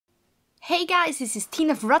Hey guys, this is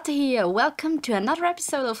Tina Vrotte here. Welcome to another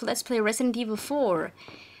episode of Let's Play Resident Evil 4.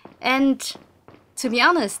 And to be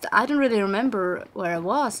honest, I don't really remember where I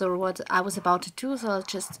was or what I was about to do, so I'll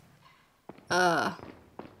just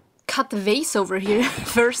cut the vase over here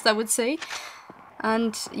first, I would say.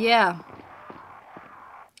 And yeah.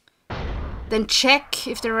 Then check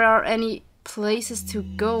if there are any places to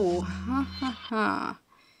go.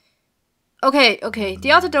 Okay,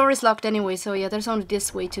 the other door is locked anyway, so yeah, there's only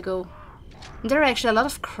this way to go. There are actually a lot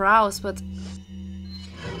of crowds, but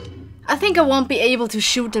I think I won't be able to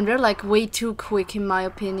shoot them. They're like way too quick in my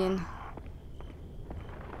opinion.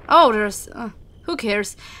 Oh, there's... who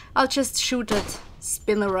cares? I'll just shoot that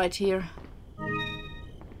spinner right here.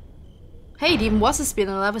 Hey, it even was a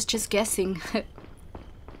spinner, I was just guessing.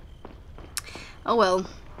 Oh well.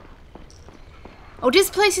 Oh,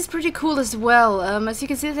 this place is pretty cool as well. As you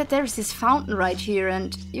can see that there's this fountain right here,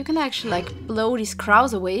 and you can actually like blow these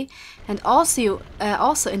crowds away. And also,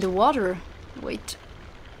 in the water. Wait.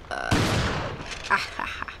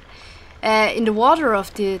 In the water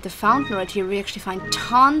of the fountain right here, we actually find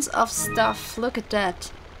tons of stuff. Look at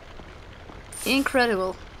that.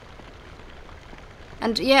 Incredible.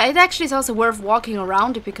 And yeah, it actually is also worth walking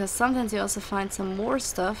around it, because sometimes you also find some more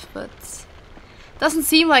stuff, but doesn't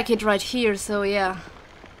seem like it right here, so yeah.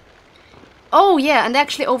 Oh yeah, and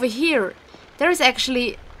actually over here, there is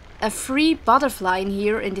actually a free butterfly in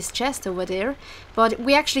here, in this chest over there. But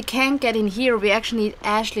we actually can't get in here, we actually need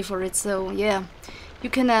Ashley for it, so yeah.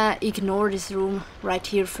 You can ignore this room right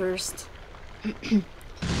here first.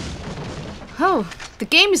 Oh, the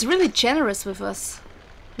game is really generous with us,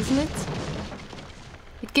 isn't it?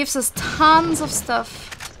 It gives us tons of stuff.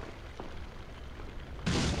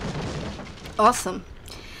 Awesome.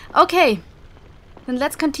 Okay, then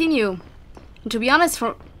let's continue. And to be honest,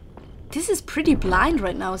 this is pretty blind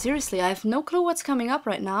right now, seriously. I have no clue what's coming up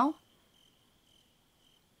right now.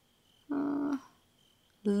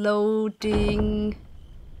 Loading.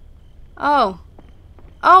 Oh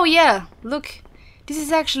yeah, look. This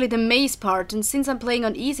is actually the maze part, and since I'm playing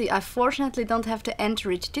on easy, I fortunately don't have to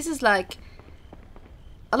enter it. This is like...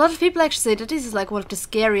 A lot of people actually say that this is like one of the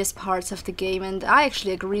scariest parts of the game, and I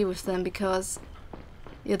actually agree with them, because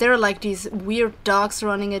yeah, there are like these weird dogs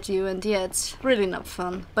running at you, and yeah, it's really not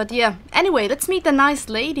fun. But yeah, anyway, let's meet the nice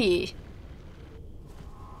lady.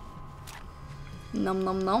 Nom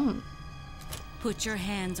nom nom. Put your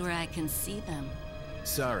hands where I can see them.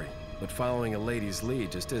 Sorry, but following a lady's lead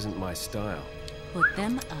just isn't my style. Put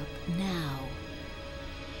them up now.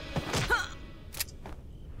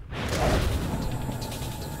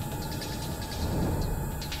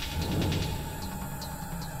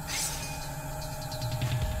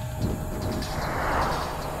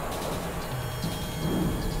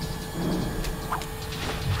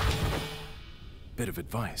 Bit of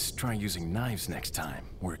advice, try using knives next time.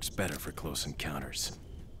 Works better for close encounters.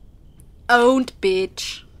 Owned,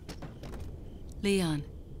 bitch. Leon.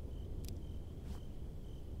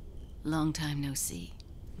 Long time no see.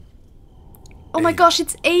 Oh my gosh,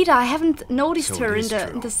 it's Ada. I haven't noticed So her it is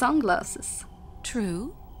in true. the sunglasses.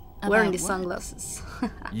 True? Wearing About the what? sunglasses.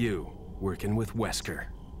 You, working with Wesker.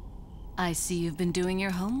 I see you've been doing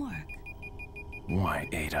your homework. Why,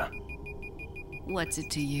 Ada? What's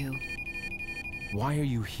it to you? Why are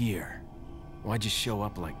you here? Why'd you show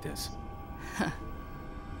up like this?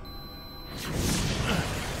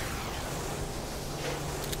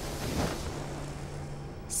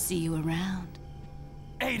 See you around.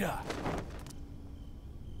 Ada!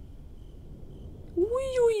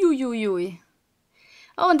 Ui.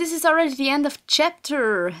 Oh, and this is already the end of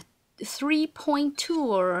chapter 3.2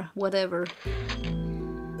 or whatever.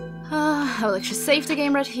 I'll actually save the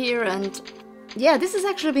game right here, and yeah, this has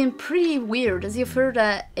actually been pretty weird. As you've heard,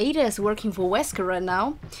 Ada is working for Wesker right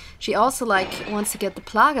now. She also like wants to get the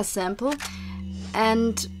Plaga sample,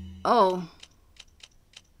 and oh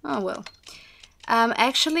well.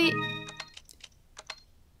 Actually,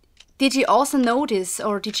 did you also notice,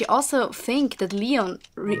 or did you also think that Leon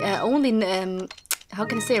only, how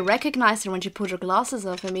can I say, recognized her when she put her glasses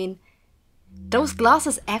off? I mean, those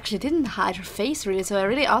glasses actually didn't hide her face really, so I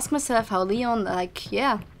really asked myself how Leon, like,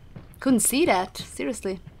 yeah, couldn't see that,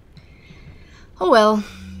 seriously. Oh well.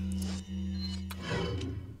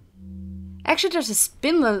 Actually, there's a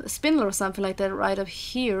spindle or something like that right up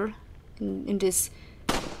here, in this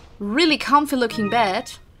really comfy looking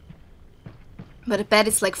bed. But the bed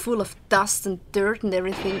is like full of dust and dirt and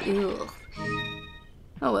everything. Ugh.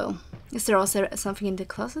 Oh well. Is there also something in the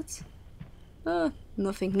closets?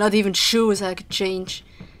 Nothing. Not even shoes I could change.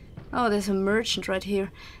 Oh, there's a merchant right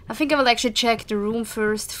here. I think I will actually check the room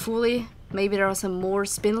first fully. Maybe there are some more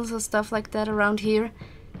spindles or stuff like that around here.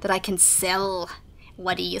 that I can sell.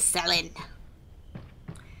 What are you selling?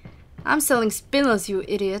 I'm selling spinels, you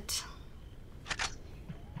idiot.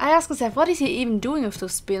 I ask myself, what is he even doing with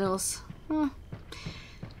those spinels?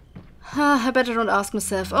 I better not ask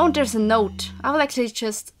myself. Oh, there's a note. I will actually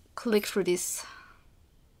just click through this.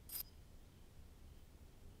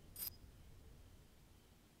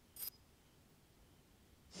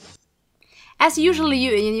 As usually,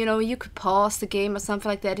 you know, you could pause the game or something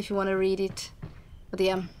like that if you want to read it. But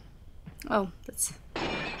yeah. Oh, that's...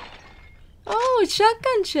 Oh,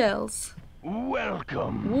 shotgun shells.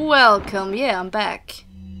 Welcome. Welcome. Yeah, I'm back.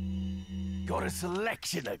 Got a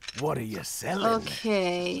selection of... What are you selling?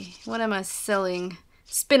 Okay, what am I selling?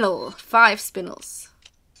 Spinel. 5 spinels.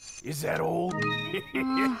 Is that all?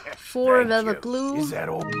 4 velvet blue. Is that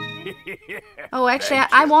all? Oh, actually,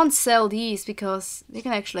 I won't sell these because you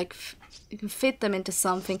can actually like you can fit them into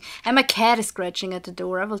something. And my cat is scratching at the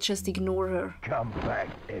door. I will just ignore her. Come back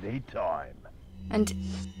any time. And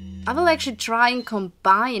I will actually try and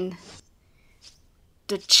combine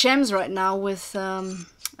the gems right now with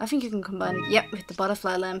I think you can combine it, yep, with the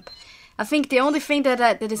butterfly lamp. I think the only thing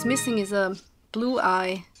that is missing is a blue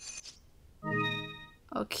eye.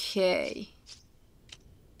 Okay.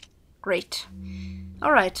 Great.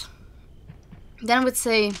 Alright. Then I would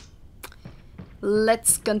say,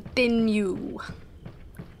 let's continue.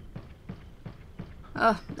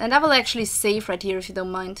 Oh, and I will actually save right here if you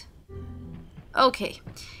don't mind. Okay.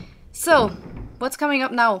 So, what's coming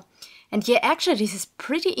up now? And yeah, actually this is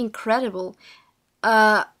pretty incredible.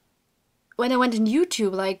 When I went on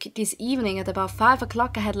YouTube, like this evening at about 5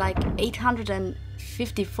 o'clock, I had like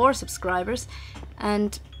 854 subscribers.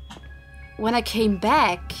 And when I came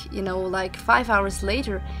back, you know, like 5 hours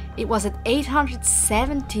later, it was at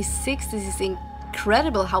 876. This is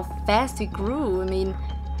incredible how fast it grew. I mean,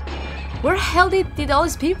 where the hell did all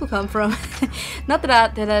these people come from? Not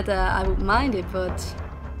that I would mind it, but...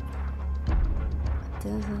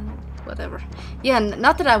 whatever. Yeah,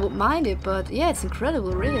 not that I would mind it, but yeah, it's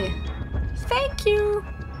incredible, really. Thank you!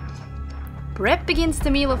 Prep begins the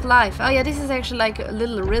meal of life. Oh yeah, this is actually like a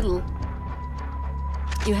little riddle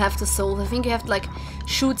you have to solve. I think you have to like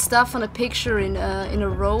shoot stuff on a picture in a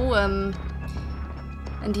row, and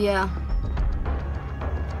yeah.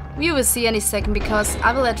 We will see any second, because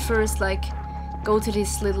I will at first like go to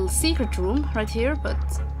this little secret room right here, but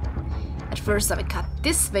at first I will cut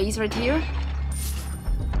this vase right here.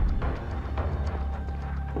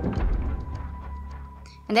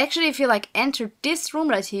 And actually, if you like enter this room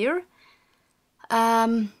right here,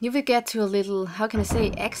 you will get to a little, how can I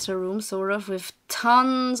say, extra room sort of, with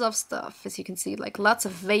tons of stuff, as you can see, like lots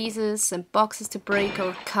of vases and boxes to break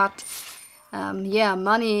or cut. Yeah,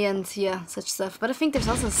 money and yeah, such stuff. But I think there's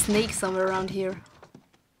also a snake somewhere around here.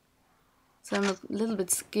 So I'm a little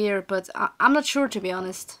bit scared, but I'm not sure, to be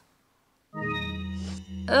honest.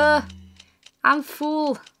 I'm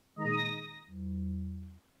full.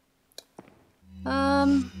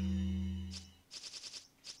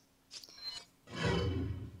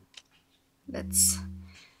 Let's...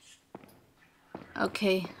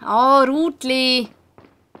 Okay. Oh, Rutli!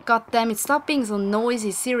 God damn it, stop being so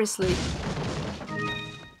noisy, seriously.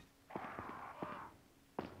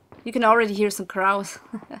 You can already hear some crows.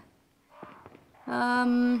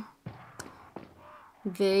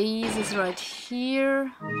 Vase is right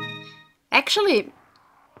here. Actually,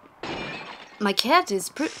 my cat is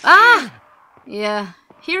pretty... Ah! Yeah,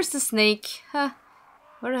 here's the snake. Huh.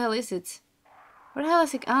 Where the hell is it? Where the hell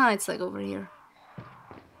is it? Ah, it's like over here.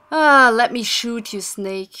 Ah, let me shoot you,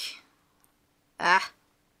 snake. Ah.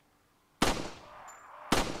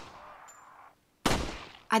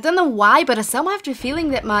 I don't know why, but I somehow have the feeling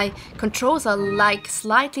that my controls are like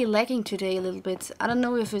slightly lagging today a little bit. I don't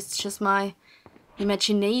know if it's just my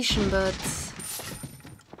imagination, but...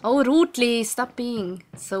 Oh, Rutli, stop being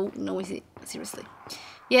so noisy. Seriously.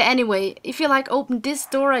 Yeah, anyway, if you like open this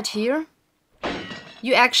door right here,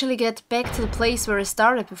 you actually get back to the place where I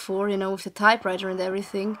started before, you know, with the typewriter and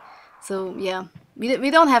everything. So, yeah, we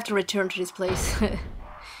don't have to return to this place.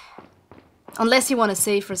 Unless you want to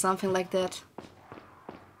save or something like that.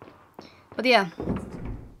 But yeah.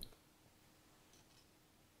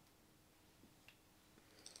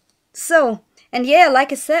 So, and yeah,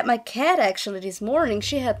 like I said, my cat actually this morning,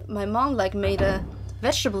 my mom like made a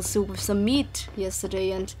vegetable soup with some meat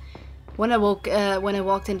yesterday, and when I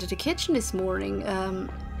walked into the kitchen this morning,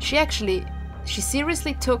 she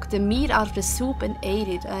seriously took the meat out of the soup and ate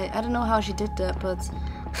it. I don't know how she did that, but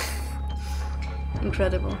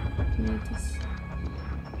incredible.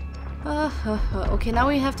 Okay, now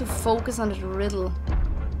we have to focus on the riddle.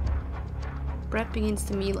 Prep begins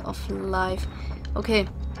the meal of life. Okay.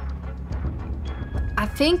 I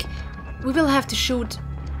think we will have to shoot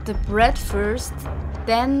the bread first,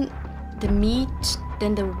 then the meat,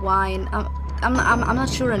 then the wine. I'm not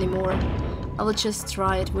sure anymore. I will just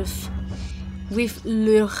try it with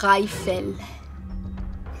Le Rifle.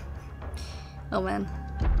 Oh man.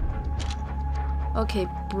 Okay,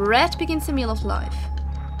 bread begins the meal of life.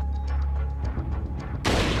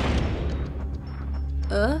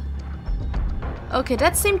 Okay,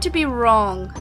 that seemed to be wrong.